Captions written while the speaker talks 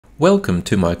Welcome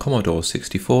to my Commodore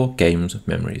 64 Games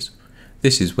Memories.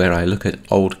 This is where I look at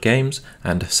old games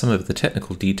and some of the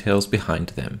technical details behind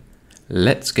them.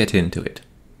 Let's get into it.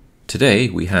 Today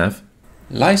we have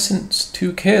License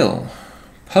to Kill,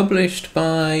 published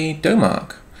by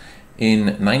Domark in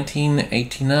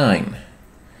 1989.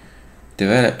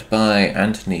 Developed by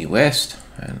Anthony West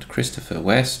and Christopher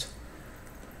West,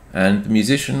 and the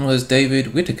musician was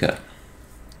David Whittaker.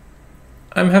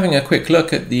 I'm having a quick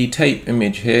look at the tape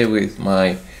image here with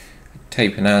my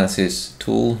tape analysis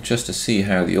tool just to see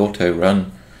how the auto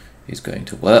run is going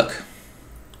to work,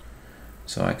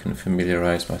 so I can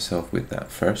familiarize myself with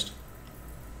that first.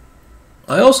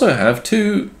 I also have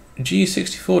two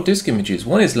G64 disk images.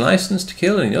 One is License to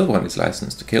Kill and the other one is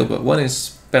License to Kill, but one is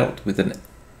spelt with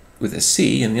a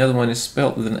C and the other one is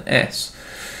spelt with an S.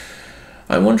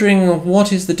 I'm wondering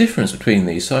what is the difference between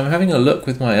these, so I'm having a look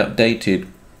with my updated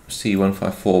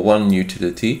C1541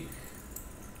 utility,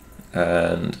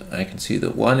 and I can see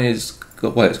that one is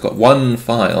it's got one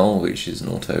file which is an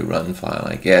auto run file,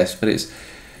 I guess, but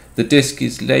the disk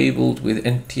is labeled with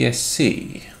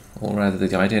NTSC, or rather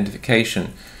the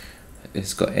identification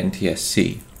has got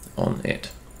NTSC on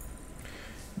it.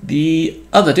 The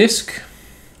other disk,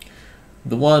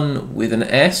 the one with an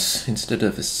S instead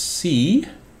of a C,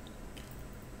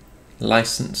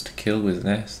 License to Kill with an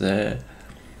S there,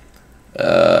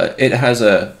 it has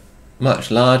a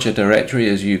much larger directory,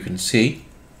 as you can see,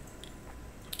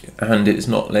 and it's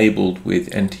not labeled with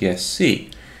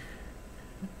NTSC.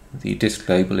 The disk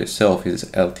label itself is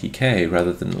LTK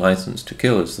rather than License to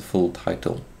Kill as the full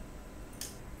title.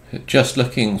 Just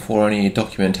looking for any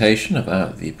documentation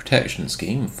about the protection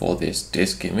scheme for this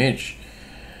disk image,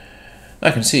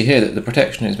 I can see here that the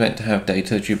protection is meant to have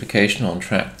data duplication on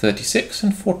track 36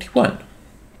 and 41.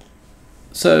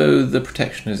 So the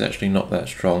protection is actually not that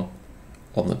strong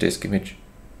on the disk image.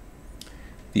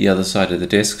 The other side of the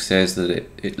disk says that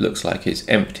it looks like it's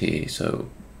empty, so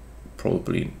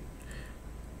probably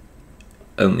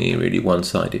only really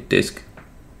one-sided disk.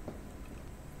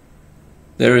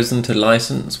 There isn't a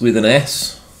license with an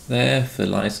S there for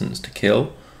License to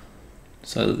Kill,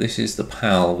 so this is the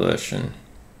PAL version.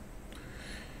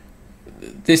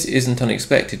 This isn't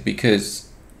unexpected because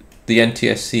the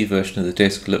NTSC version of the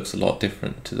disk looks a lot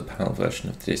different to the PAL version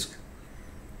of the disk.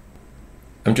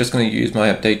 I'm just going to use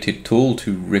my updated tool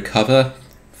to recover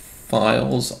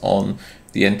files on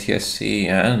the NTSC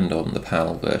and on the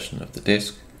PAL version of the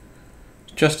disk,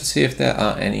 just to see if there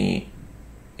are any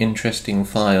interesting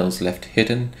files left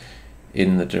hidden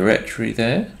in the directory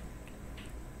there.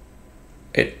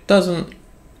 It doesn't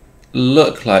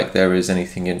look like there is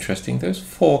anything interesting. Those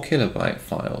 4 kilobyte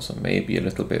files are maybe a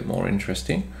little bit more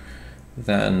interesting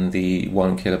than the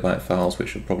 1 kilobyte files,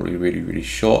 which are probably really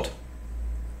short.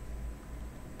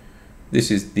 This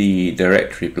is the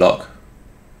directory block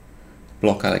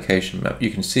allocation map. You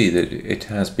can see that it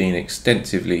has been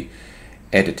extensively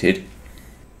edited.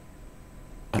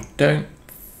 I don't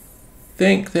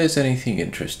think there's anything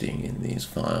interesting in these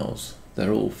files.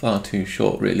 They're all far too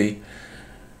short, really.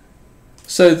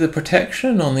 So the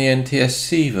protection on the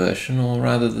NTSC version, or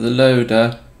rather the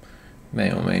loader, may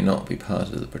or may not be part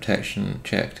of the protection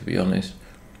check, to be honest.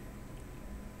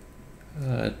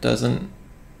 It doesn't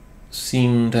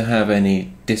seem to have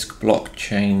any disk block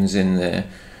chains in there,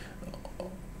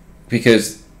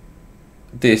 because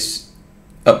this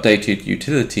updated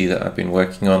utility that I've been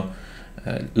working on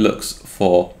looks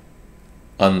for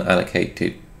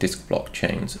unallocated disk block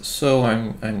chains. So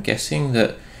I'm guessing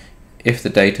that if the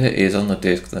data is on the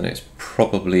disk, then it's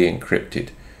probably encrypted,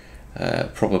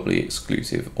 probably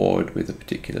exclusive, or with a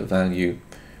particular value,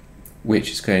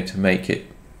 which is going to make it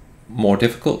more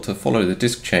difficult to follow the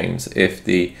disk chains if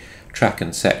the track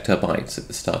and sector bytes at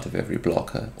the start of every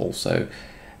block are also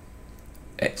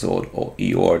XORed or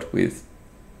EORed with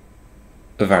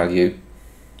a value.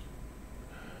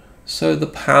 So the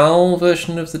PAL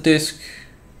version of the disk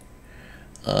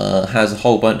has a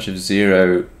whole bunch of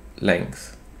 0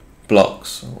 length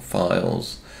blocks or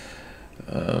files.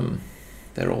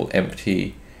 They're all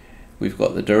empty. We've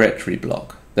got the directory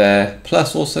block there,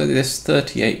 plus also this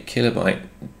 38 kilobyte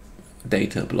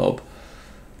data blob.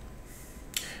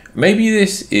 Maybe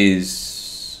this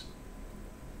is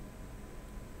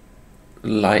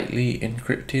lightly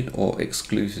encrypted or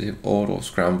exclusive or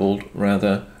scrambled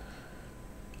rather.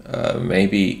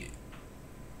 Maybe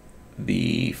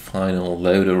the final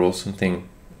loader or something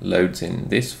loads in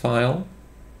this file.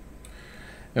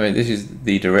 Anyway, this is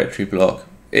the directory block.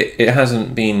 It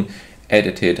hasn't been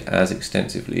edited as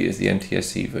extensively as the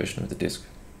NTSC version of the disk.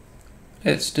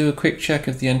 Let's do a quick check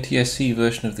of the NTSC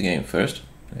version of the game first.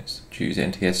 Let's choose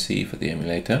NTSC for the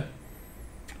emulator,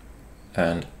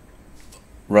 and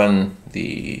run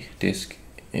the disk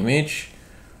image.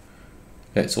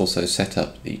 Let's also set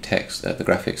up the text, the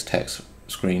graphics text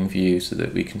screen view so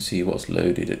that we can see what's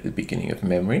loaded at the beginning of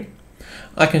memory.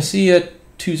 I can see a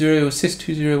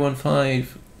sys2015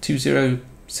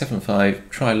 2075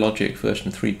 Trilogic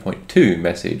version 3.2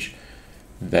 message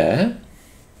there,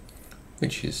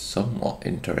 which is somewhat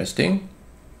interesting.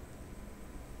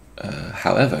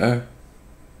 However,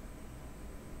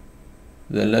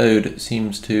 the load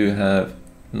seems to have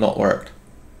not worked.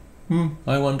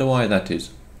 I wonder why that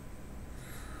is.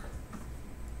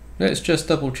 Let's just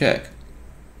double check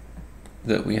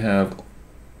that we have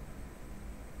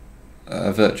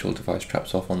a virtual device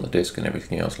traps off on the disk and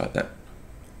everything else like that.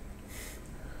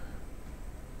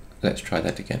 Let's try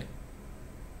that again.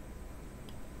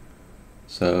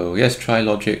 So yes,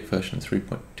 Trilogic version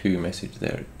 3.2 message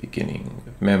there at the beginning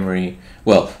of memory.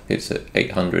 Well, it's at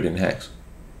 800 in hex.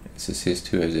 It's a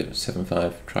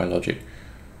sys2075 Trilogic.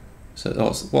 So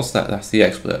what's that? That's the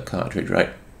expert cartridge,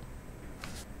 right?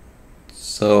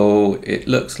 So it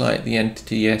looks like the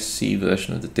NTSC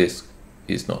version of the disk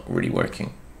is not really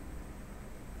working.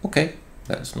 Okay,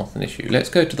 that's not an issue. Let's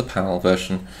go to the PAL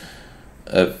version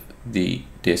of the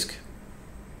disk.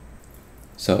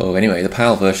 So anyway, the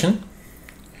PAL version.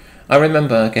 I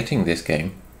remember getting this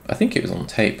game. I think it was on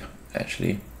tape,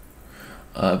 actually.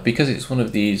 Because it's one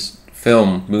of these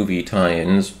film movie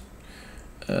tie-ins,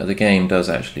 the game does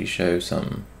actually show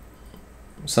some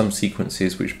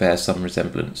sequences which bear some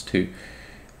resemblance to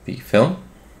the film.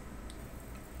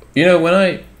 You know, when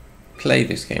I play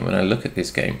this game, when I look at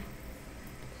this game,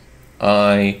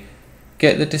 I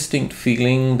get the distinct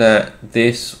feeling that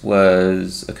this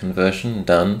was a conversion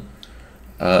done.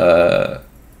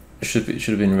 Should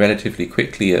have been relatively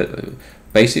quickly,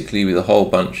 basically with a whole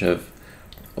bunch of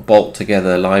bolt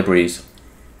together libraries,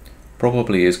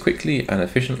 probably as quickly and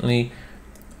efficiently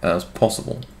as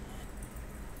possible.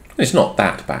 It's not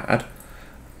that bad,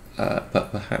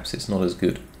 but perhaps it's not as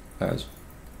good as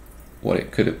what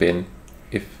it could have been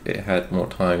if it had more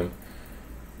time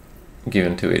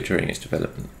given to it during its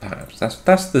development. Perhaps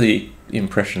that's the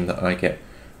impression that I get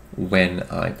when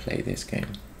I play this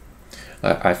game.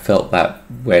 I felt that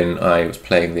when I was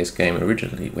playing this game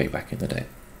originally, way back in the day.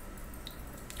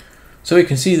 So we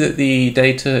can see that the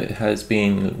data has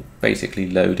been basically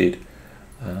loaded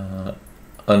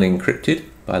unencrypted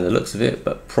by the looks of it,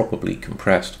 but probably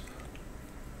compressed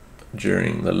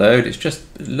during the load. It's just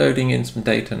loading in some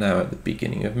data now at the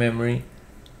beginning of memory.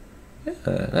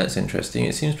 That's interesting.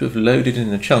 It seems to have loaded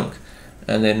in a chunk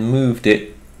and then moved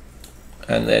it,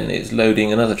 and then it's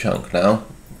loading another chunk now,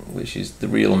 which is the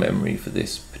real memory for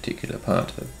this particular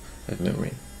part of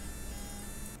memory.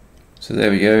 So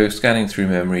there we go, scanning through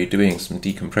memory, doing some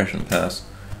decompression pass,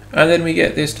 and then we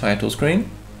get this title screen.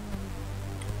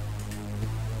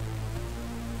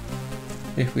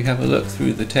 If we have a look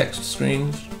through the text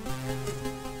screens,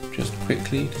 just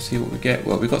quickly to see what we get.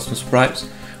 Well, we've got some sprites.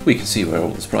 We can see where all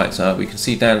the sprites are. We can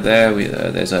see down there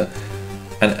there's an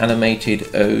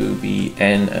animated O, B,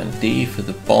 N and D for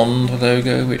the Bond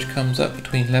logo, which comes up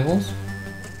between levels.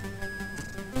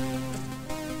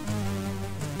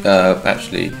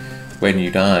 Actually, when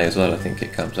you die as well, I think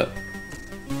it comes up.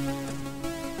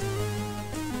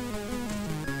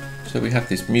 So we have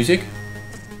this music,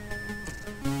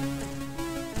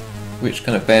 which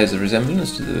kind of bears a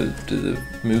resemblance to the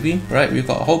movie, right? We've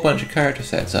got a whole bunch of character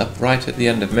sets up right at the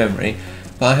end of memory,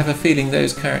 but I have a feeling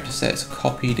those character sets are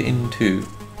copied into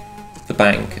the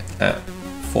bank at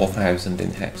 4000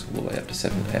 in hex all the way up to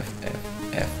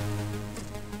 7FFF.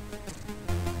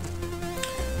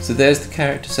 So there's the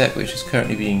character set which is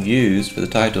currently being used for the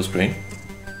title screen.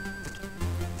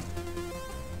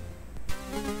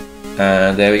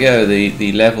 And there we go,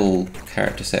 the level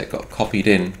character set got copied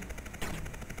in.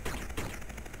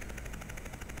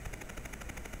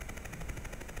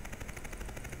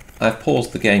 I've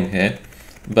paused the game here,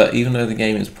 but even though the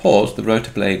game is paused, the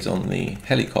rotor blades on the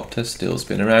helicopter still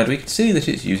spin around. We can see that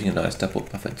it's using a nice double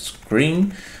buffered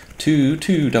screen,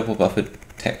 two double buffered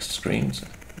text screens,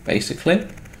 basically.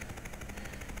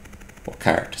 Or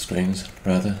character screens,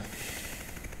 rather.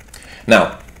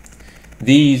 Now,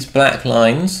 these black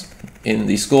lines in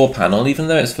the score panel, even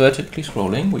though it's vertically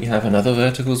scrolling, we have another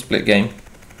vertical split game.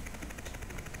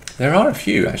 There are a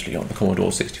few actually on the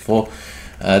Commodore 64.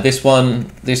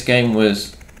 This game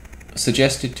was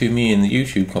suggested to me in the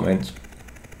YouTube comments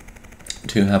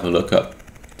to have a look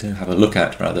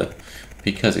at rather,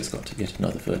 because it's got yet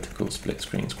another vertical split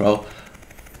screen scroll.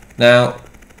 Now,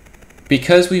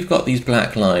 because we've got these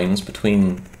black lines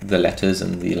between the letters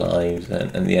and the lives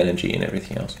and the energy and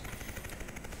everything else,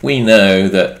 we know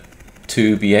that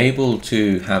to be able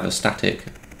to have a static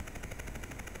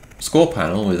score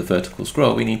panel with a vertical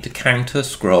scroll, we need to counter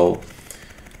scroll.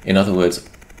 In other words,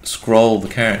 scroll the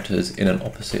characters in an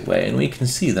opposite way, and we can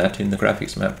see that in the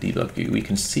graphics map debug view. We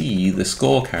can see the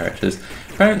score characters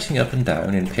bouncing up and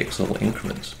down in pixel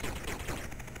increments.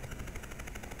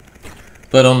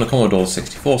 But on the Commodore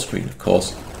 64 screen, of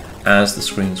course, as the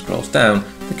screen scrolls down,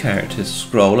 the characters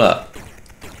scroll up,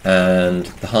 and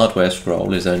the hardware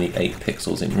scroll is only 8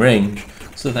 pixels in range,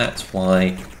 so that's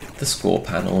why the score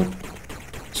panel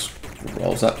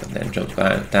scrolls up and then jumps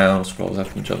down, scrolls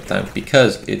up and jumps down,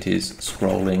 because it is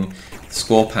scrolling the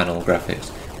score panel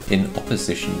graphics in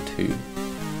opposition to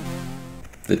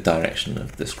the direction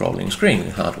of the scrolling screen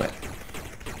in hardware.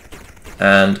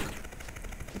 And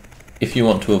if you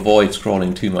want to avoid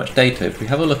scrolling too much data, if we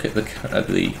have a look at the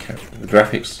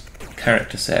graphics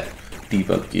character set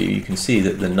debug view, you can see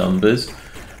that the numbers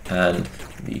and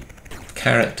the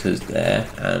characters there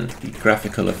and the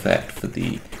graphical effect for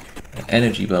the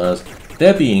energy bars,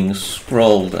 they're being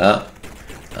scrolled up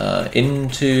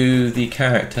into the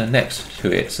character next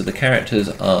to it. So the characters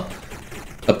are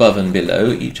above and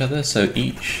below each other, so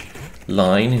each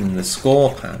line in the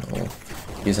score panel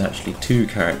is actually 2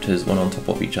 characters, one on top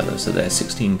of each other, so they're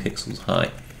 16 pixels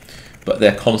high, but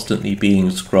they're constantly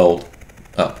being scrolled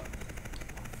up,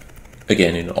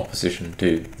 again in opposition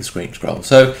to the screen scroll.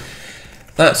 So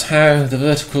that's how the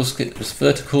vertical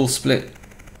split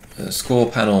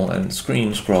score panel and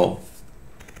screen scroll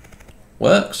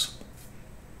works.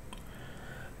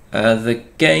 The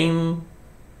game,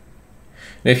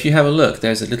 if you have a look,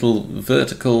 there's a little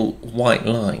vertical white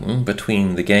line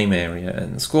between the game area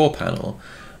and the score panel,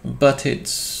 but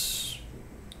it's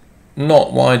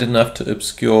not wide enough to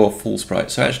obscure full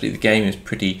sprites. So actually the game is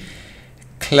pretty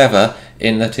clever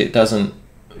in that it doesn't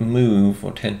move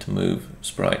or tend to move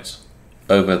sprites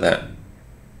over that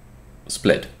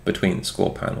split between the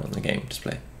score panel and the game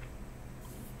display.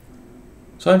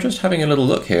 So I'm just having a little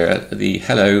look here at the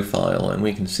hello file, and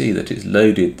we can see that it's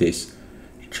loaded this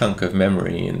chunk of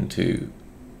memory into,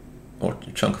 or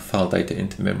chunk of file data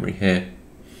into memory here.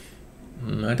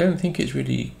 I don't think it's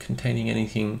really containing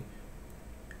anything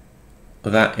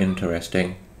that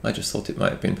interesting. I just thought it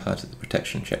might have been part of the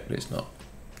protection check, but it's not.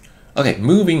 Okay,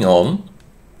 moving on.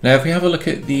 Now if we have a look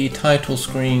at the title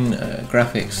screen,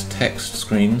 graphics, text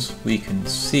screens, we can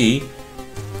see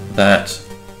that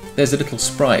there's a little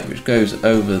sprite which goes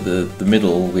over the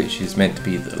middle, which is meant to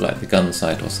be like the gun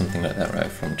sight or something like that,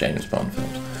 right, from James Bond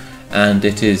films. And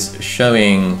it is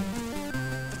showing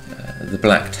the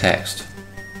black text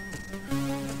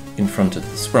in front of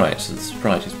the sprite, so the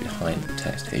sprite is behind the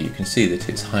text here. You can see that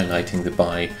it's highlighting the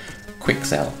buy quick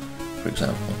sell, for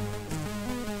example.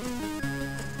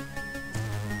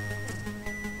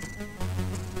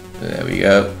 There we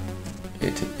go.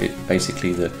 It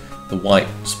basically the white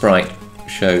sprite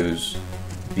shows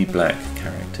the black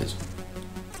characters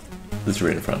that are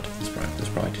in front of the sprite. The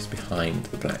sprite is behind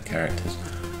the black characters.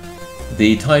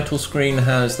 The title screen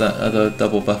has that other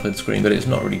double buffered screen, but it's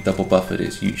not really double buffered,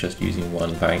 it's just using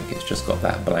one bank. It's just got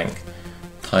that blank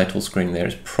title screen there.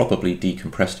 It's probably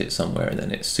decompressed it somewhere, and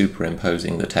then it's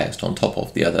superimposing the text on top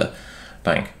of the other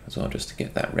bank as well, just to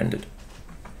get that rendered.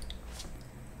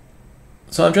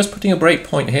 So I'm just putting a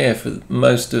breakpoint here for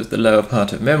most of the lower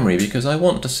part of memory, because I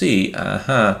want to see,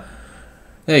 there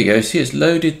you go, see it's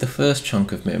loaded the first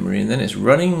chunk of memory, and then it's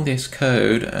running this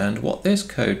code, and what this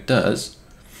code does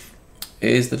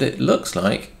is that it looks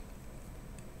like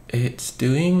it's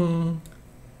doing,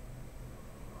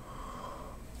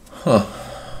 well,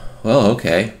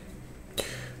 okay.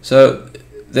 So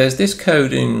there's this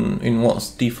code in what's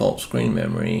default screen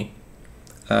memory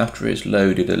after it's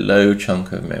loaded a low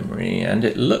chunk of memory, and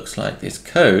it looks like this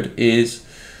code is,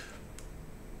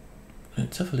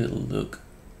 let's have a little look.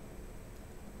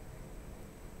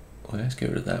 Well, let's get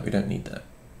rid of that, we don't need that.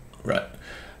 Right,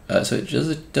 so it does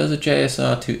a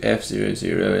JSR to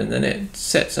F00, and then it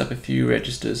sets up a few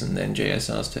registers, and then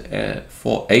JSRs to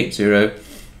 480.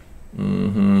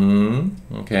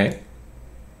 Okay.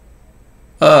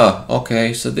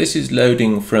 Okay, so this is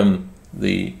loading from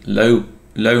the low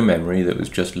memory that was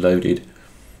just loaded,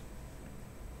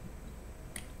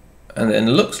 and then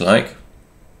it looks like,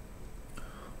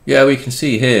 yeah, we can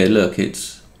see here, look,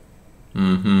 it's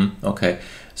okay,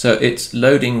 so it's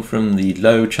loading from the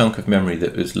low chunk of memory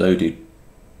that was loaded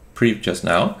just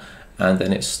now, and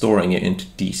then it's storing it into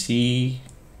DC00,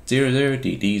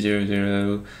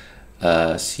 DD00,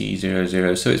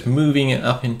 C00, so it's moving it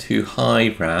up into high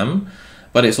RAM,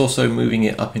 but it's also moving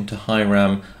it up into high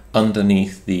RAM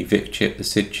underneath the VIC chip, the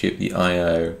SID chip, the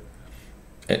IO,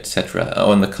 etc.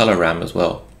 Oh, and the color RAM as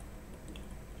well.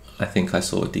 I think I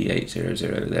saw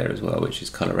D800 there as well, which is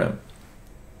color RAM.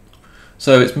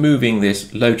 So it's moving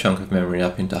this low chunk of memory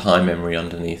up into high memory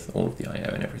underneath all of the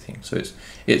I/O and everything. So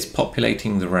it's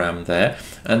populating the RAM there,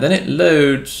 and then it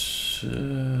loads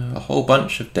a whole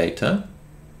bunch of data.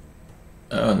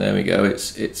 Oh, and there we go.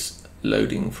 It's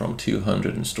loading from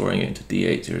 200 and storing it into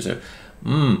D800.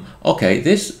 Okay,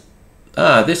 this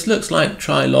looks like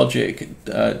Trilogic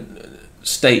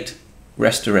state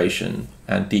restoration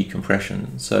and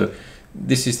decompression. So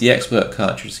this is the expert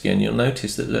cartridge again. You'll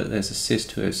notice that look, there's a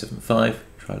sys2075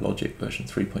 Trilogic version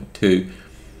 3.2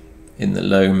 in the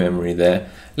low memory there.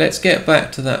 Let's get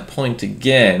back to that point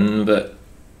again, but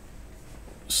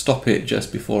stop it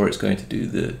just before it's going to do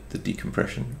the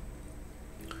decompression.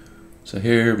 So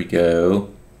here we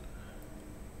go.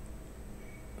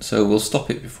 So we'll stop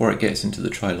it before it gets into the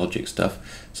Trilogic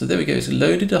stuff. So there we go. It's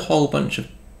loaded a whole bunch of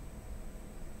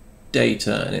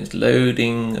data, and it's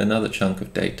loading another chunk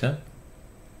of data.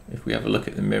 If we have a look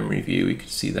at the memory view, we can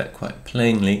see that quite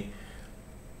plainly.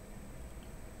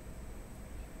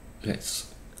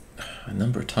 A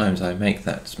number of times I make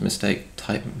that mistake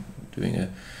doing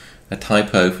a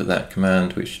typo for that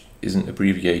command, which isn't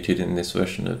abbreviated in this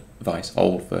version of Vice,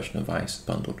 old version of Vice,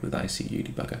 bundled with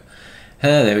ICU debugger.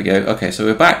 There we go. Okay, so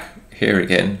we're back here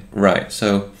again. Right,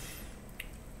 so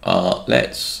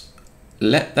let's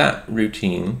let that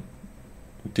routine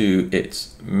do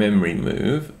its memory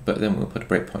move, but then we'll put a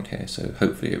breakpoint here, so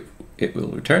hopefully it will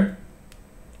return.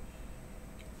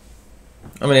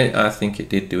 I mean, I think it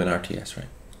did do an RTS, right?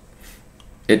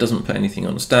 It doesn't put anything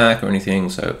on the stack or anything,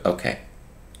 so okay.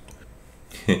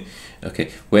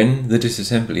 Okay, when the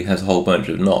disassembly has a whole bunch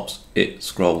of knobs, it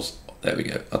scrolls. There we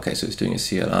go. Okay, so it's doing a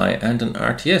CLI and an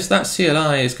RTS. That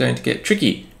CLI is going to get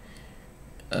tricky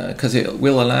because it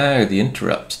will allow the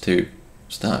interrupts to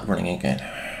start running again.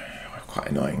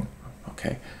 Quite annoying.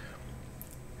 Okay.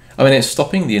 I mean, it's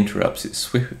stopping the interrupts, it's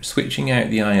switching out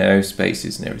the I/O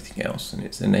spaces and everything else, and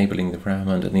it's enabling the RAM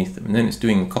underneath them, and then it's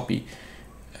doing a copy,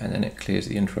 and then it clears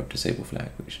the interrupt disable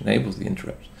flag, which enables the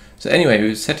interrupts. So anyway,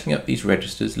 we're setting up these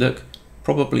registers, look,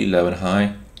 probably low and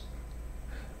high,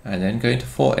 and then going to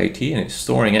 480, and it's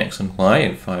storing X and Y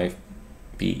in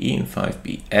 5BE and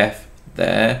 5BF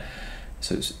there,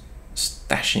 so it's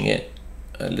stashing it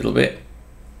a little bit.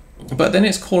 But then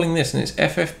it's calling this, and it's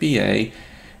FFBA,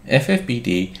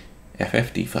 FFBD,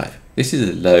 FFD5. This is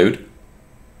a load.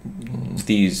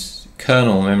 These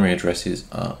kernel memory addresses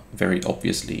are very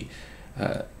obviously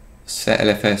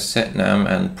setlfs, setnam,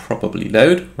 and probably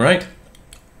load, right?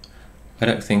 I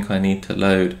don't think I need to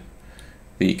load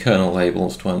the kernel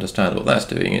labels to understand what that's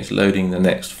doing. It's loading the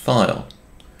next file.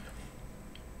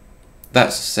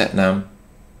 That's setnam,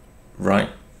 right,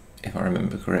 if I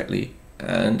remember correctly.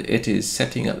 And it is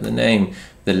setting up the name.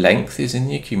 The length is in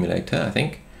the accumulator, I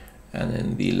think, and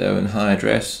then the low and high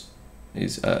address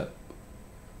is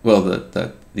well,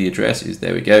 the address is,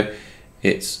 there we go,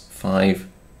 it's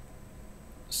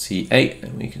 5C8,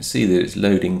 and we can see that it's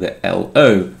loading the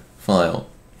LO file.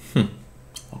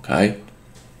 Okay,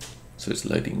 so it's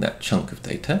loading that chunk of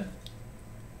data.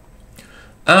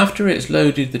 After it's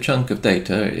loaded the chunk of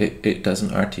data, it does an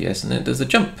RTS and then it does a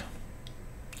jump.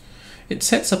 It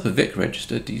sets up a VIC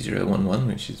register, D011,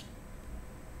 which is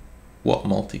what,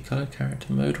 multicolour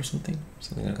character mode or something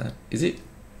like that. Is it?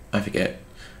 I forget.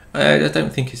 I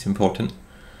don't think it's important.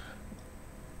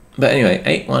 But anyway,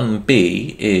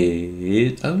 81B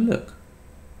is, oh look.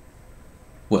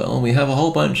 Well, we have a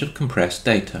whole bunch of compressed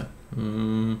data.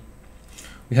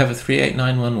 We have a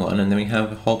 38911, and then we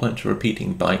have a whole bunch of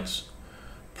repeating bytes,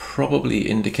 probably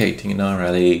indicating an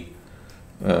RLE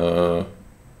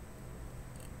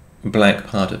blank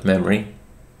part of memory,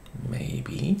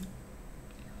 maybe.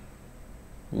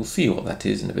 We'll see what that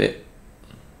is in a bit.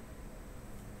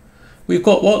 We've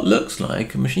got what looks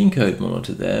like a machine code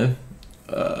monitor there,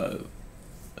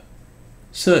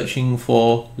 searching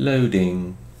for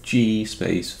loading G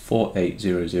space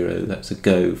 4800, that's a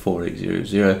go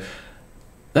 4800.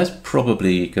 That's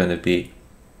probably going to be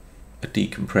a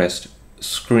decompressed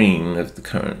screen of the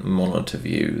current monitor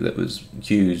view that was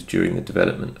used during the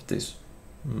development of this.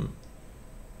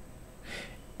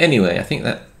 Anyway, I think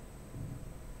that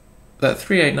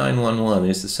 38911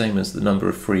 is the same as the number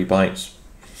of free bytes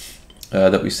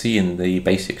that we see in the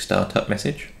basic startup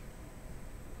message.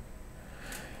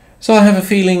 So I have a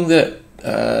feeling that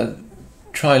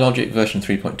Trilogic version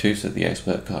 3.2, so the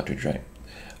expert cartridge, right,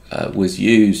 was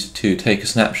used to take a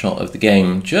snapshot of the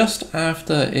game just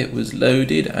after it was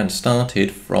loaded and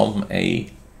started from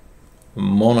a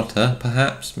monitor,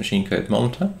 perhaps, machine code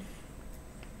monitor.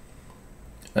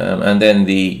 And then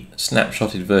the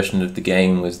snapshotted version of the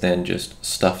game was then just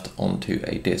stuffed onto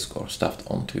a disk or stuffed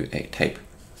onto a tape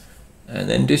and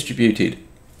then distributed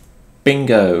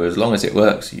bingo, as long as it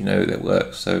works, you know that it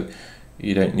works, so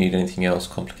you don't need anything else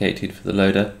complicated for the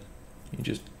loader. You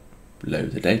just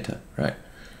load the data, right?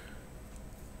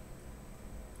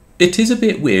 It is a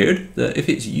bit weird that if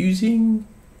it's using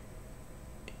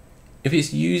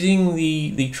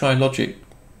the Trilogic,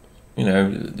 you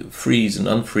know, freeze and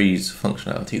unfreeze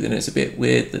functionality, then it's a bit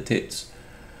weird that it's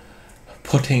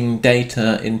putting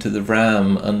data into the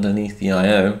RAM underneath the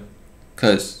I/O,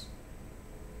 because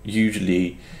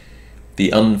usually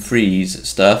the unfreeze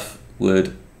stuff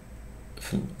would,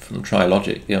 from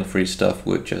Trilogic, the unfreeze stuff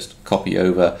would just copy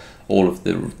over all of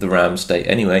the RAM state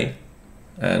anyway,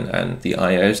 and the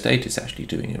I/O state is actually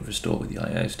doing a restore with the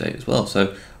I/O state as well.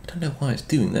 So I don't know why it's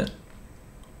doing that.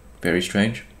 Very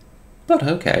strange, but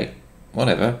okay,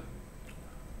 whatever.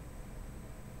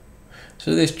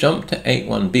 So this jump to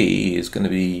 81B is going to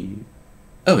be,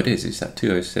 oh it is, it's that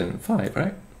 2075,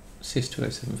 right? Sys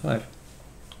 2075.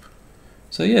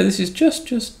 So yeah, this is just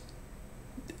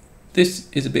this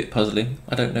is a bit puzzling.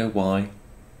 I don't know why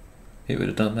it would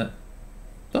have done that,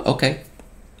 but okay.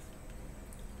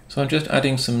 So I'm just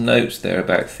adding some notes there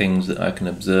about things that I can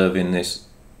observe in this,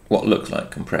 what looks like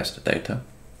compressed data.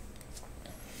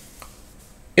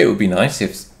 It would be nice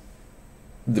if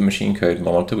the machine code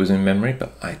monitor was in memory,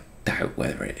 but I doubt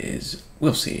whether it is.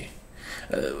 We'll see.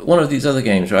 One of these other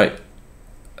games, right?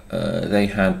 They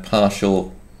had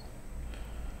parallel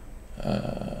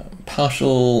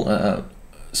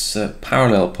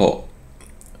port,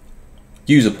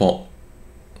 user port.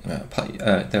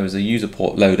 There was a user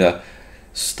port loader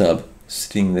stub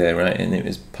sitting there, right? And it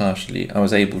was partially, I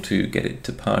was able to get it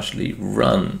to partially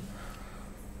run,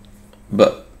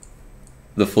 but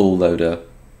the full loader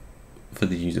for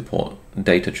the user port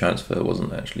data transfer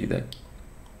wasn't actually there.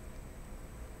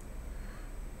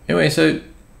 Anyway, so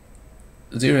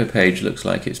zero page looks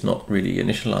like it's not really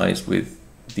initialized with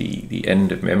the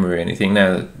end of memory or anything.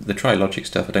 Now the Trilogic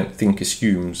stuff I don't think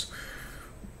assumes,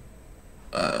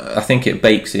 I think it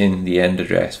bakes in the end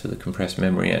address for the compressed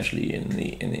memory actually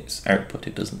in its output.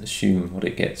 It doesn't assume what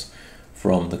it gets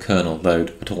from the kernel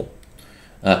load at all,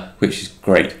 which is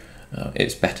great.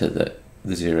 It's better that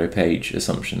the zero page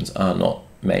assumptions are not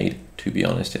made. To be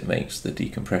honest, it makes the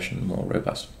decompression more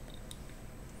robust.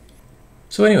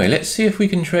 So anyway, let's see if we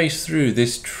can trace through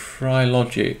this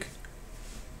Trilogic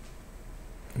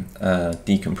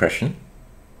decompression.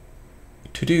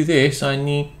 To do this, I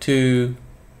need to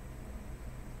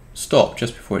stop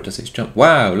just before it does its jump.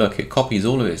 Wow, look, it copies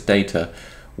all of its data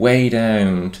way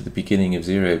down to the beginning of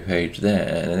zero page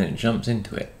there, and then it jumps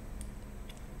into it.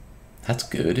 That's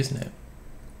good, isn't it?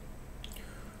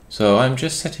 So I'm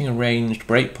just setting a ranged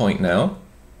breakpoint now,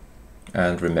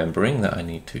 and remembering that I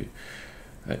need to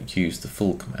use the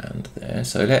full command there.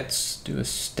 So let's do a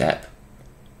step.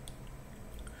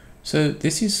 So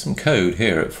this is some code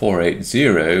here at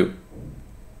 480,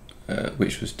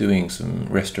 which was doing some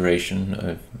restoration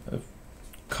of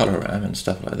color RAM and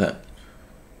stuff like that.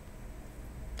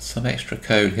 Some extra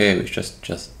code here which just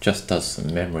does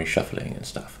some memory shuffling and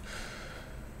stuff.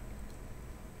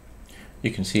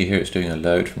 You can see here it's doing a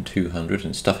load from 200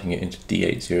 and stuffing it into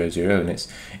D800, and it's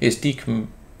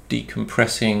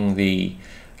decompressing the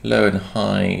low and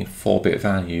high 4-bit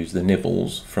values, the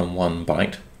nibbles, from 1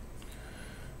 byte,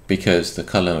 because the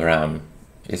color RAM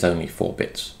is only 4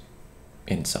 bits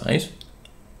in size,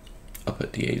 up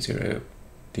at D800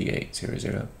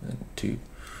 and to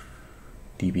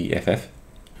DBFF.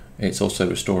 It's also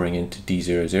restoring into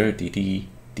D00, DD,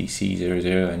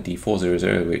 DC00 and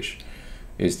D400, which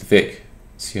is the VIC,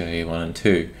 CIA 1 and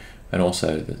 2, and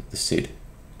also the SID.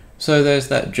 So there's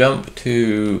that jump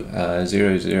to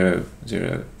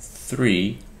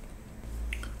 0003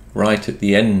 right at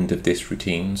the end of this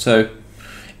routine. So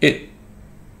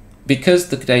because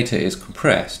the data is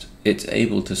compressed, it's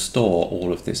able to store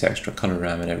all of this extra color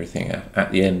RAM and everything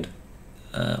at the end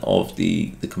of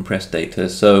the compressed data.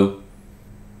 So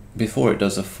before it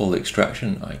does a full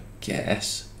extraction, I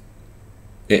guess,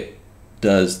 it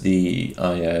does the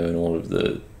I/O and all of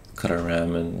the color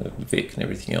RAM and the VIC and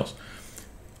everything else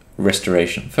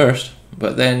restoration first,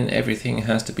 but then everything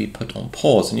has to be put on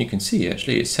pause, and you can see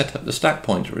actually it's set up the stack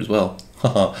pointer as well.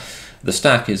 The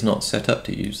stack is not set up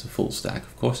to use the full stack,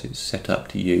 of course. It's set up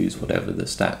to use whatever the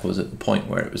stack was at the point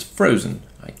where it was frozen,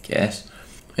 I guess.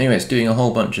 Anyway, it's doing a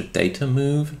whole bunch of data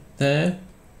move there,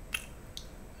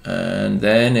 and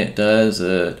then it does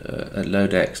a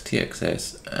load X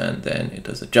TXS, and then it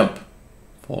does a jump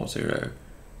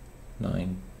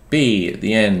 409B at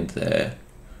the end there.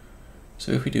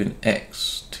 So if we do an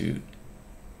X to,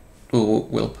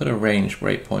 we'll put a range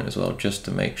breakpoint as well, just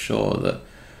to make sure that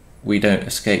we don't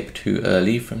escape too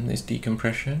early from this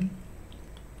decompression.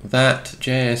 that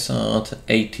JSR to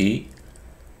 80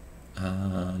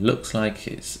 looks like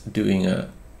it's doing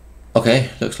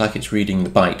looks like it's reading the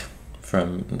byte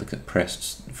from the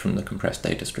compressed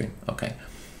data stream. Okay.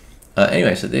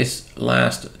 Anyway, so this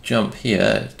last jump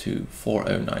here to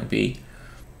 409B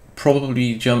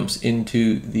probably jumps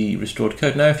into the restored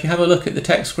code. Now, if you have a look at the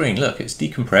text screen, look, it's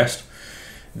decompressed.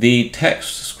 The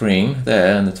text screen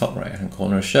there in the top right hand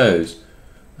corner shows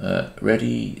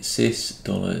ready sys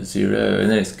 $0, and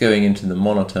then it's going into the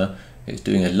monitor. It's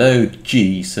doing a load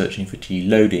G, searching for T,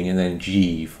 loading, and then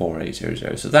G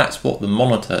 4800. So that's what the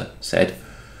monitor said.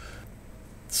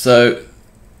 So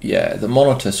yeah, the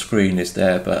monitor screen is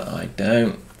there, but I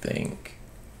don't think,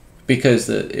 because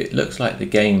it looks like the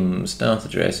game start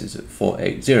address is at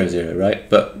 4800, right?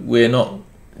 But we're not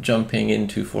jumping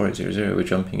into 4800, we're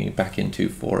jumping back into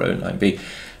 409B.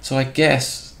 So I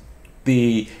guess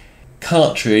the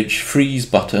cartridge freeze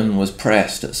button was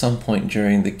pressed at some point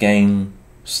during the game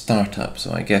startup.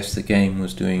 So I guess the game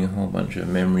was doing a whole bunch of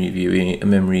memory viewing,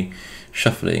 memory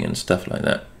shuffling and stuff like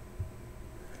that.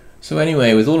 So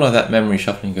anyway, with all of that memory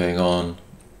shuffling going on,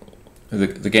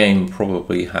 the game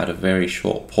probably had a very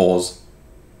short pause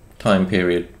time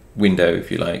period window, if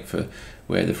you like, for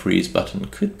where the freeze button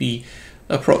could be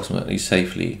approximately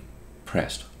safely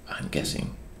pressed, I'm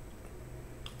guessing.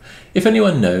 If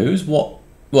anyone knows what,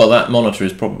 well, that monitor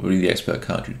is probably the expert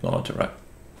cartridge monitor, right?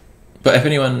 But if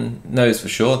anyone knows for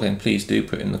sure, then please do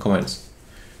put in the comments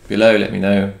below, let me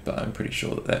know, but I'm pretty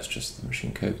sure that that's just the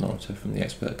machine code monitor from the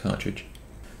expert cartridge.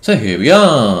 So here we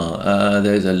are,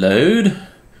 there's a load.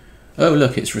 Oh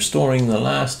look, it's restoring the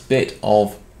last bit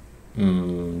of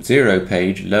zero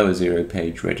page, lower zero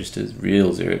page registers,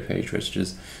 real zero page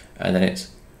registers, and then it's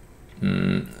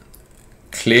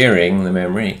clearing the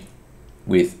memory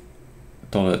with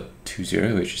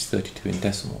 $20, which is 32 in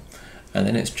decimal, and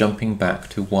then it's jumping back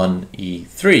to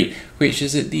 1E3, which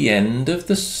is at the end of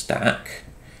the stack.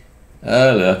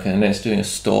 Oh look, and it's doing a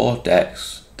store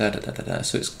dex,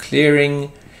 so it's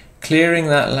clearing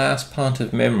that last part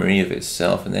of memory of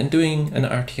itself and then doing an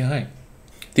RTI.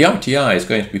 The RTI is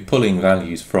going to be pulling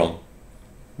values from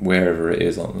wherever it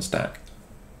is on the stack,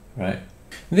 right?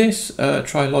 This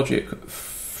Trilogic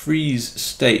freeze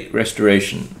state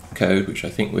restoration code, which I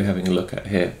think we're having a look at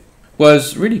here,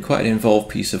 was really quite an involved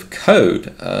piece of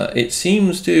code. It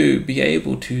seems to be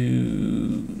able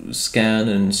to scan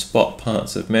and spot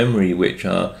parts of memory which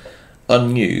are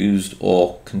unused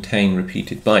or contain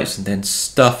repeated bytes, and then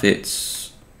stuff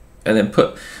its, and then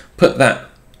put that,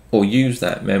 or use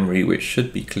that memory which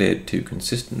should be cleared to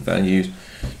consistent values.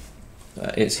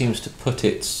 It seems to put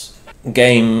its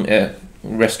game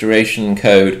restoration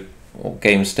code or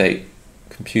game state,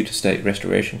 computer state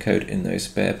restoration code in those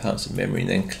spare parts of memory and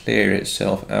then clear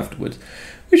itself afterwards,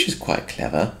 which is quite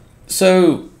clever.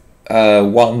 So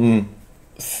one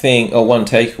thing, or one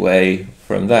takeaway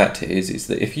from that is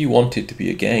that if you want it to be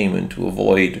a game and to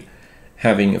avoid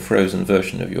having a frozen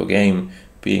version of your game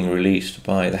being released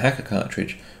by the hacker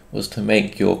cartridge, was to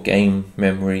make your game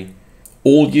memory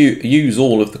use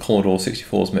all of the Commodore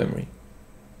 64's memory.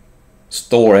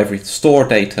 Store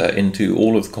data into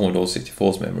all of the Commodore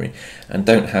 64's memory, and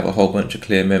don't have a whole bunch of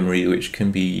clear memory which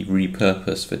can be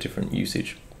repurposed for different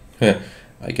usage,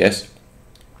 I guess.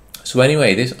 So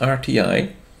anyway, this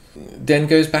RTI then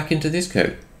goes back into this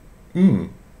code.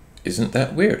 Isn't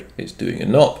that weird? It's doing a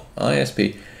NOP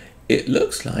ISP. It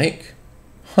looks like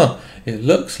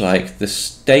the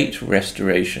state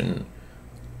restoration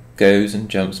goes and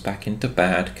jumps back into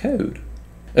bad code.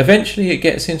 Eventually it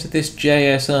gets into this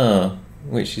JSR,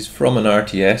 which is from an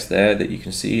RTS there that you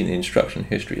can see in the instruction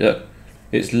history. Look,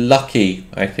 it's lucky,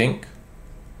 I think.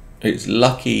 It's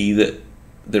lucky that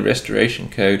the restoration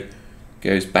code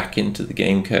goes back into the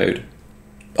game code.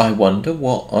 I wonder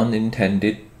what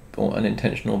unintended or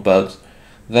unintentional bugs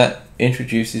that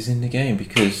introduces in the game,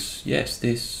 because yes,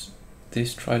 this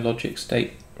Trilogic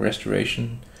state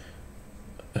restoration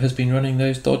has been running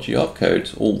those dodgy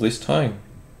opcodes all this time.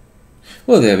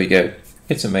 Well, there we go.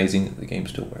 It's amazing that the game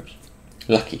still works.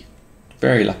 Lucky.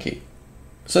 Very lucky.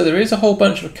 So there is a whole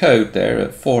bunch of code there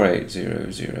at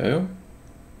 4800,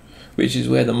 which is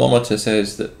where the monitor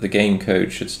says that the game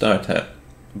code should start at,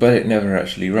 but it never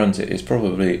actually runs it. It's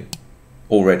probably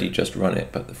already just run it,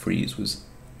 but the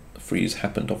freeze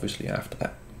happened obviously after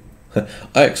that.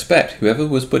 I expect whoever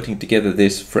was putting together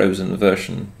this frozen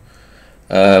version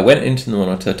went into the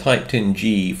monitor, typed in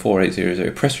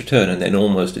G4800, pressed return, and then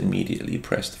almost immediately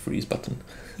pressed the freeze button.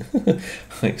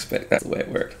 I expect that's the way it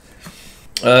worked.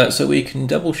 So we can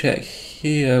double check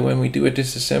here when we do a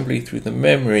disassembly through the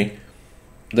memory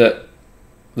that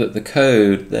the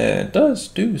code there does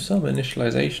do some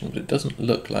initialization, but it doesn't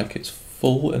look like it's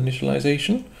full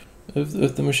initialization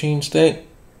of the machine state.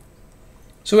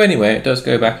 So anyway, it does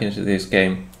go back into this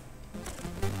game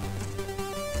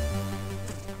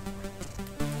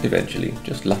eventually.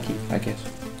 Just lucky, I guess.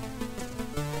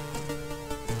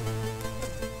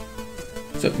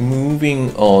 So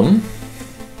moving on,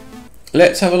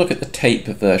 let's have a look at the tape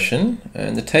version.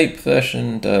 And the tape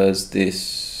version does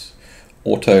this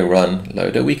auto run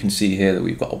loader. We can see here that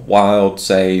we've got a wild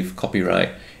save, copyright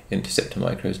Interceptor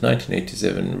Micros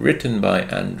 1987, written by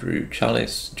Andrew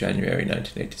Chalice, January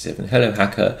 1987. Hello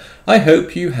hacker, I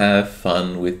hope you have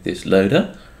fun with this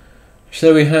loader.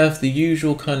 So we have the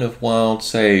usual kind of wild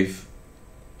save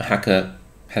hacker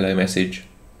hello message.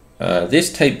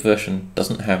 This tape version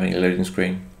doesn't have any loading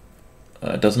screen,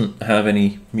 doesn't have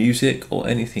any music or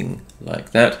anything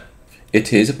like that.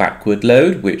 It is a backward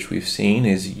load, which we've seen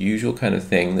is the usual kind of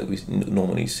thing that we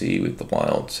normally see with the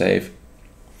wild save.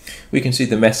 We can see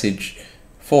the message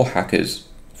for hackers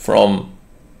from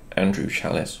Andrew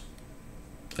Chalice.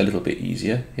 A little bit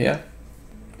easier here,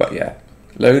 but yeah,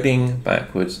 loading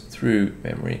backwards through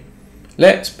memory.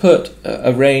 Let's put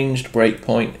a ranged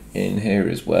breakpoint in here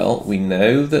as well. We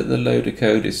know that the loader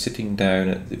code is sitting down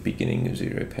at the beginning of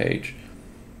 0 page,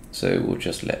 so we'll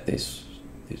just let this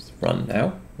run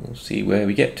now. We'll see where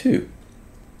we get to.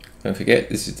 Don't forget,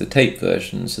 this is the tape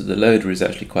version, so the loader is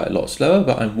actually quite a lot slower,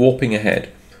 but I'm warping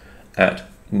ahead at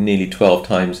nearly 12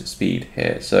 times the speed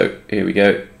here. So here we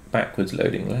go, backwards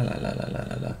loading. La la la la la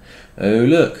la la. Oh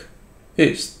look,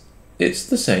 it's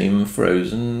the same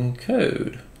frozen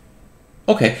code.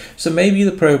 Okay, so maybe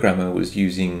the programmer was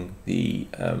using the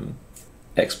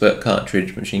expert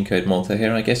cartridge machine code Malta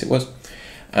here, I guess it was,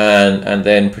 and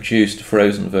then produced a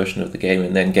frozen version of the game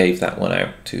and then gave that one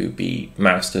out to be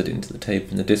mastered into the tape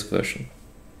and the disc version.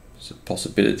 It's a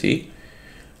possibility.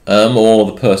 Or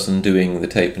the person doing the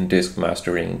tape and disc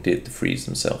mastering did the freeze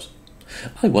themselves.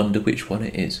 I wonder which one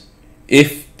it is.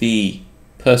 If the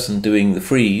person doing the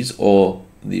freeze or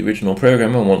the original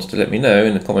programmer wants to let me know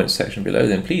in the comments section below,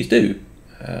 then please do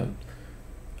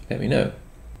let me know.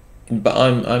 But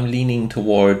I'm leaning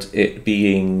towards it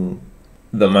being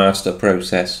the master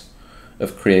process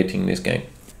of creating this game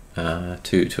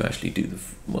to actually do the,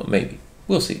 well, maybe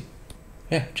we'll see.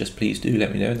 Yeah, just please do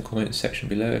let me know in the comments section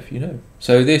below if you know.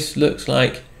 So this looks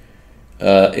like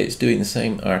it's doing the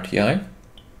same RTI.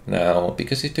 Now,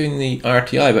 because it's doing the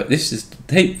RTI, but this is the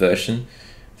tape version,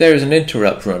 there is an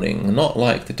interrupt running, not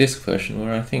like the disc version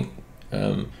where I think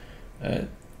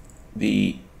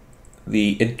the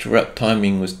interrupt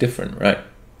timing was different, right?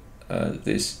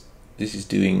 This is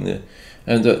doing the,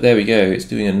 and there we go, it's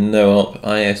doing a no-op,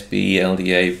 ISB,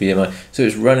 LDA, BMI. So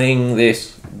it's running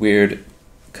this weird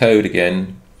code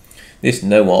again, this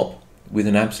no-op with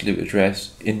an absolute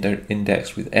address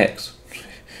indexed with X.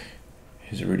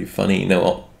 It's a really funny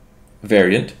no-op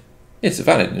variant. It's a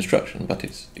valid instruction, but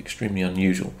it's extremely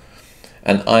unusual.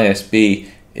 And ISB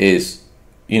is,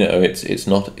 you know, it's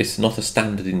not a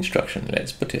standard instruction.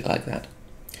 Let's put it like that.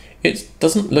 It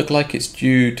doesn't look like it's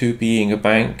due to being a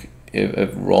bank, a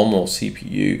ROM or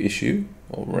CPU issue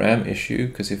or RAM issue,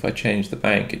 because if I change the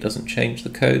bank, it doesn't change the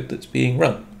code that's being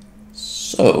run.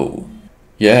 So,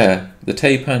 yeah, the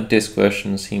tape and disc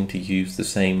versions seem to use the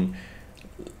same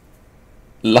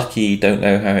lucky, don't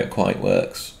know how it quite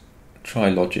works,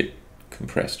 Trilogic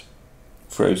compressed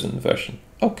frozen version.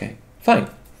 Okay, fine.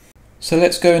 So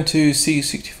let's go into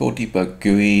C64 debug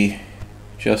GUI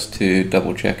just to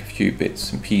double check a few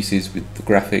bits and pieces with the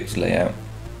graphics layout.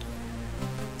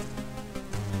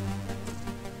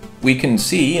 We can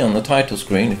see on the title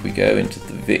screen, if we go into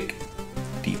the Vic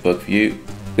debug view,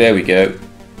 there we go.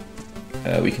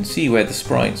 We can see where the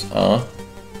sprites are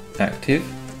active.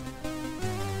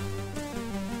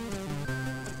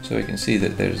 So we can see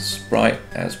that there's a sprite,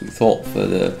 as we thought, for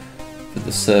the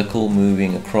circle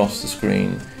moving across the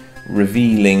screen,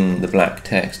 revealing the black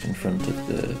text in front of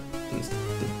the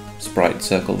sprite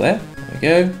circle there. There we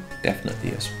go,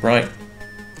 definitely a sprite.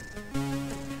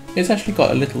 It's actually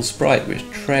got a little sprite which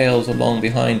trails along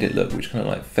behind it, look, which kind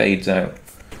of like fades out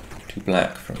to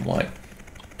black from white.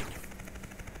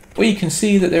 Well, you can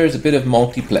see that there is a bit of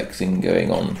multiplexing going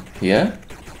on here.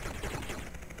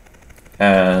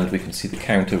 And we can see the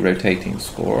counter rotating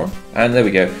score. And there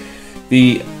we go.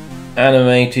 The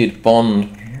animated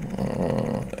Bond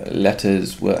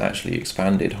letters were actually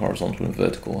expanded horizontal and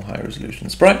vertical high resolution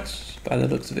sprites by the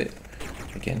looks of it.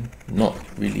 Again, not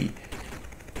really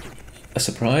a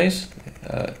surprise.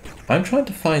 I'm trying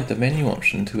to find the menu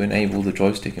option to enable the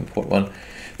joystick in port 1.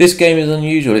 This game is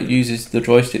unusual. It uses the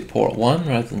joystick port 1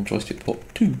 rather than joystick port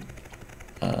 2.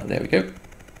 There we go.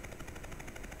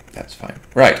 That's fine.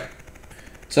 Right.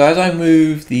 So as I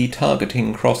move the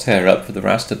targeting crosshair up for the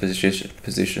raster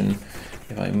position,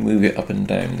 if I move it up and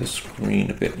down the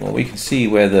screen a bit more, we can see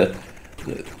where the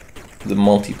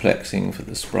multiplexing for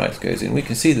the sprites goes in. We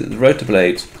can see that the rotor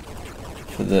blades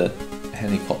for the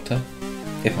helicopter,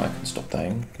 if I can stop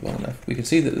down long enough, we can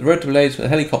see that the rotor blades for the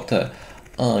helicopter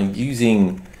are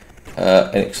using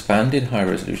an expanded high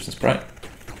resolution sprite.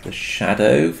 The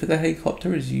shadow for the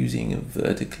helicopter is using a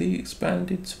vertically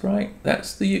expanded sprite.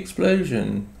 That's the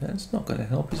explosion. That's not going to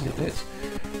help, is it? Let's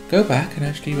go back and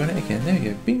actually run it again. There we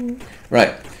go. Bing.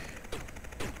 Right.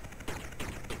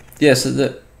 Yeah, so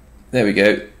there we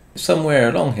go. Somewhere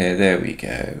along here, there we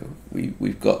go.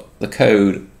 We've got the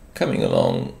code coming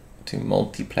along to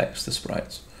multiplex the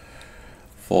sprites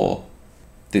for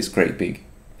this great big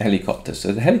helicopter.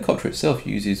 So the helicopter itself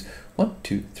uses 1,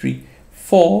 2, 3,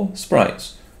 4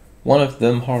 sprites. One of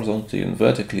them horizontally and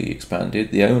vertically expanded,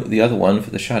 the other one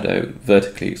for the shadow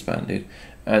vertically expanded,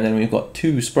 and then we've got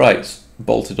 2 sprites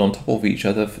bolted on top of each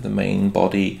other for the main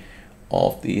body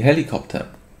of the helicopter.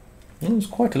 It's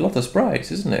quite a lot of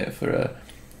sprites, isn't it, for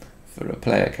a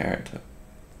player character.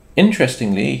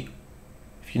 Interestingly,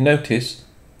 if you notice,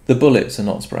 the bullets are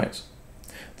not sprites.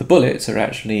 The bullets are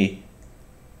actually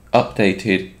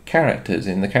updated characters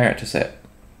in the character set.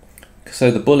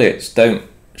 So the bullets don't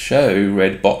show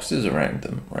red boxes around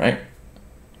them, right?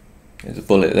 There's a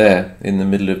bullet there in the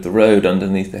middle of the road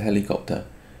underneath the helicopter.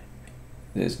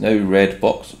 There's no red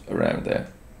box around there.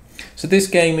 So this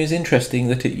game is interesting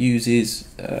that it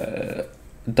uses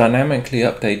dynamically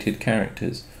updated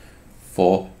characters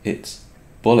for its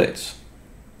bullets,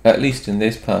 at least in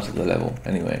this part of the level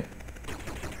anyway.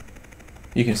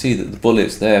 You can see that the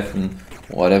bullets there from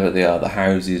whatever they are, the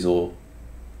houses or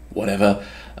whatever,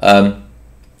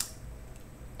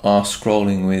 are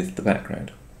scrolling with the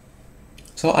background.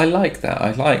 So I like that. I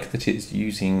like that it's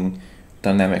using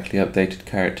dynamically updated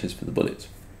characters for the bullets.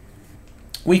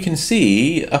 We can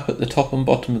see up at the top and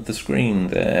bottom of the screen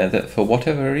there that for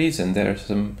whatever reason there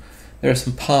are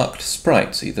some parked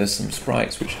sprites, either some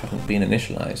sprites which haven't been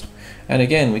initialized. And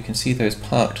again, we can see those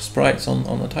parked sprites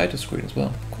on the title screen as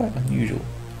well. Quite unusual.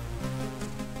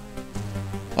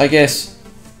 I guess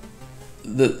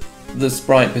the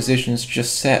sprite position's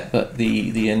just set, but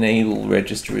the enable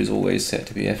register is always set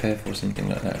to be FF or something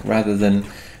like that, rather than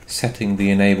setting the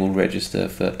enable register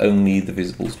for only the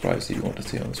visible sprites that you want to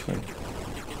see on the screen.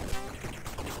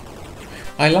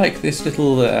 I like this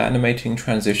little animating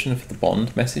transition for the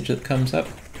Bond message that comes up.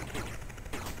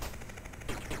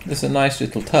 It's a nice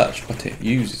little touch, but it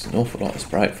uses an awful lot of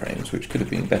sprite frames, which could have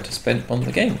been better spent on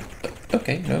the game. But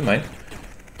okay, never mind.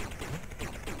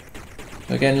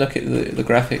 Again, look at the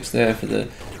graphics there for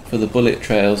the bullet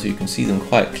trails. You can see them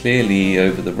quite clearly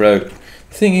over the road.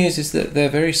 The thing is that they're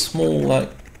very small, like,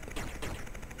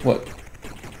 what,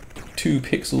 2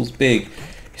 pixels big.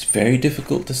 It's very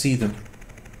difficult to see them.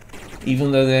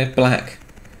 Even though they're black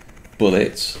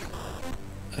bullets,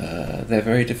 they're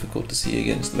very difficult to see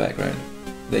against the background.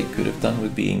 They could have done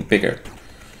with being bigger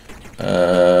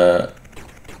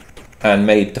and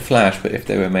made to flash, but if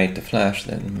they were made to flash,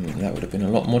 then that would have been a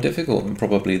lot more difficult, and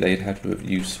probably they'd have to have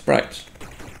used sprites.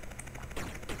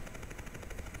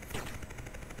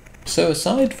 So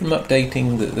aside from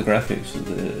updating the graphics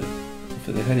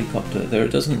for the helicopter, there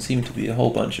doesn't seem to be a whole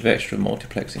bunch of extra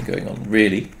multiplexing going on,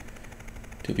 really,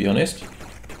 to be honest.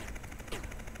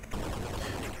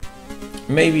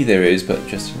 Maybe there is, but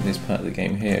just in this part of the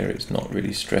game here, it's not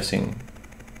really stressing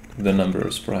the number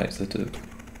of sprites that are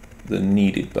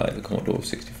needed by the Commodore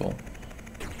 64.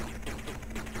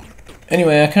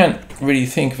 Anyway, I can't really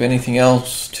think of anything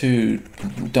else to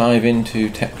dive into,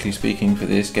 technically speaking, for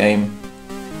this game.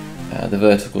 The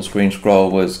vertical screen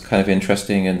scroll was kind of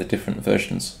interesting, and the different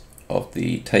versions of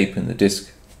the tape and the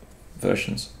disc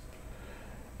versions,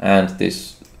 and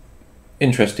this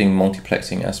interesting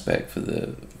multiplexing aspect for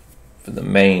the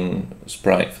main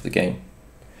sprite for the game.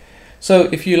 So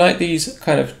if you like these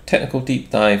kind of technical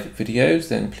deep dive videos,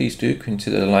 then please do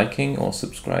consider liking or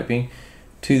subscribing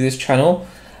to this channel.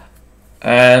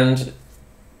 And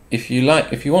if you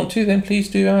want to, then please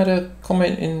do add a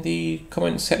comment in the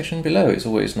comment section below. It's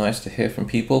always nice to hear from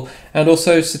people, and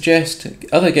also suggest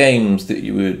other games that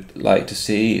you would like to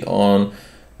see on,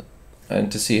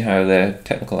 and to see how their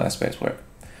technical aspects work.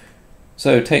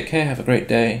 So take care, have a great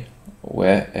day,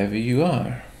 wherever you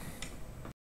are.